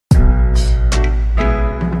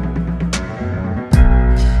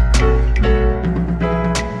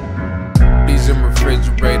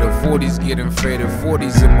40s getting faded,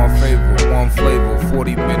 40s in my favor, one flavor.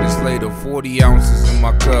 40 minutes later, 40 ounces in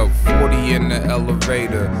my cup, 40 in the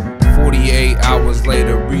elevator. 48 hours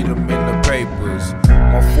later, read them in the papers.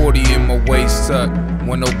 My 40 in my waist tucked,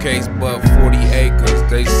 when no case but 40 acres.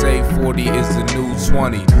 They say 40 is the new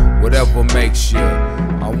 20, whatever makes you.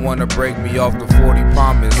 I wanna break me off the 40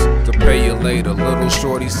 promise to pay you later. Little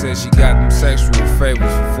shorty says she got them sexual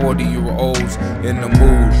favors for 40-year-olds in the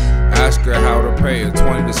mood. Ask her how to pay her,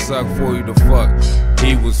 20 to suck, 40 to fuck.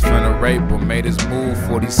 He was finna rape her, made his move.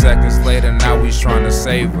 40 seconds later, now he's trying to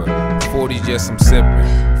save her. 40 just some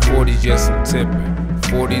sipping, 40 just some tipping.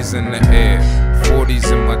 40's in the air, 40's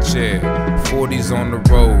in my chair. 40's on the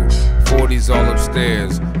road, 40's all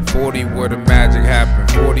upstairs. 40 where the magic happen,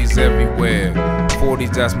 40's everywhere.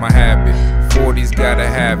 40's that's my habit, 40's gotta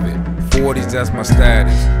have it. 40's that's my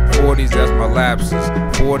status, 40's that's my lapses.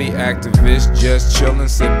 40 activists just chillin',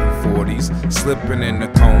 sippin' 40's, slippin' in the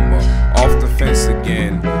coma. Off the fence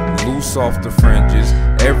again, loose off the fringes.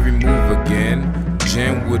 Every move again,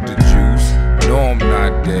 gin with the juice. No, I'm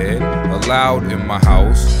not dead, allowed in my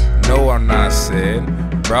house. No, I'm not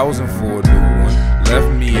sad, browsing for a new one.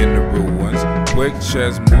 Left me in the ruins, quick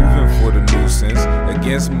chest moving for the nuisance.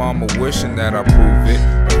 Against mama wishing that I prove it.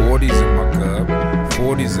 40's in my cup,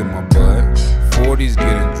 40's in my butt, 40's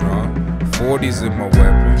getting drunk, 40's in my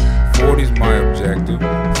weapon, 40's my objective,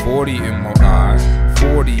 40 in my eyes,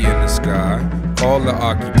 40 in the sky. Call it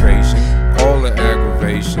occupation, call it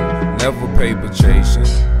aggravation, never paper chasing,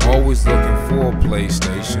 always looking for a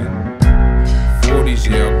PlayStation. 40's,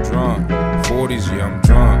 yeah, I'm drunk, 40's, yeah, I'm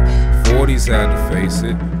drunk. 40's had to face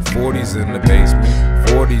it, 40's in the basement,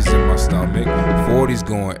 40's in my stomach, 40's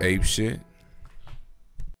going ape shit.